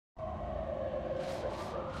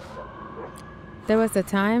There was a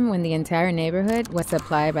time when the entire neighborhood was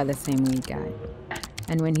supplied by the same weed guy.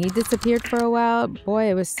 And when he disappeared for a while, boy,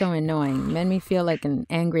 it was so annoying. Made me feel like an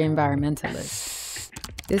angry environmentalist.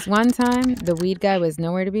 This one time, the weed guy was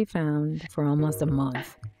nowhere to be found for almost a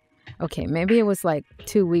month. Okay, maybe it was like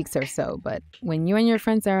 2 weeks or so, but when you and your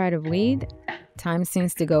friends are out of weed, time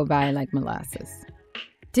seems to go by like molasses.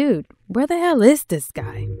 Dude, where the hell is this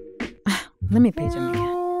guy? Let me page him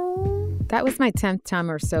again. That was my 10th time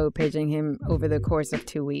or so paging him over the course of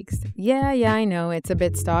 2 weeks. Yeah, I know, it's a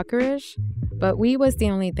bit stalkerish, but weed was the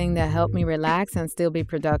only thing that helped me relax and still be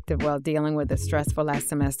productive while dealing with the stressful last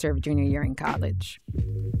semester of junior year in college.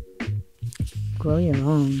 Grow your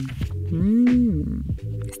own.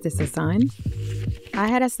 Is this a sign? I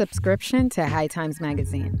had a subscription to High Times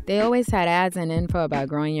magazine. They always had ads and info about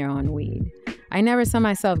growing your own weed. I never saw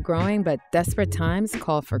myself growing, but desperate times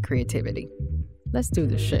call for creativity. Let's do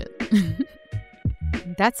this shit.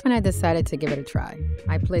 That's when I decided to give it a try.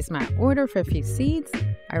 I placed my order for a few seeds.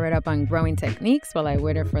 I read up on growing techniques while I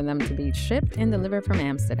waited for them to be shipped and delivered from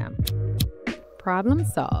Amsterdam. Problem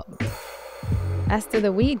solved. As to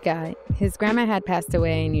the weed guy, his grandma had passed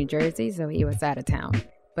away in New Jersey, so he was out of town.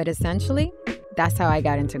 But essentially, that's how I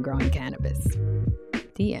got into growing cannabis.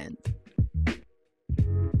 The end.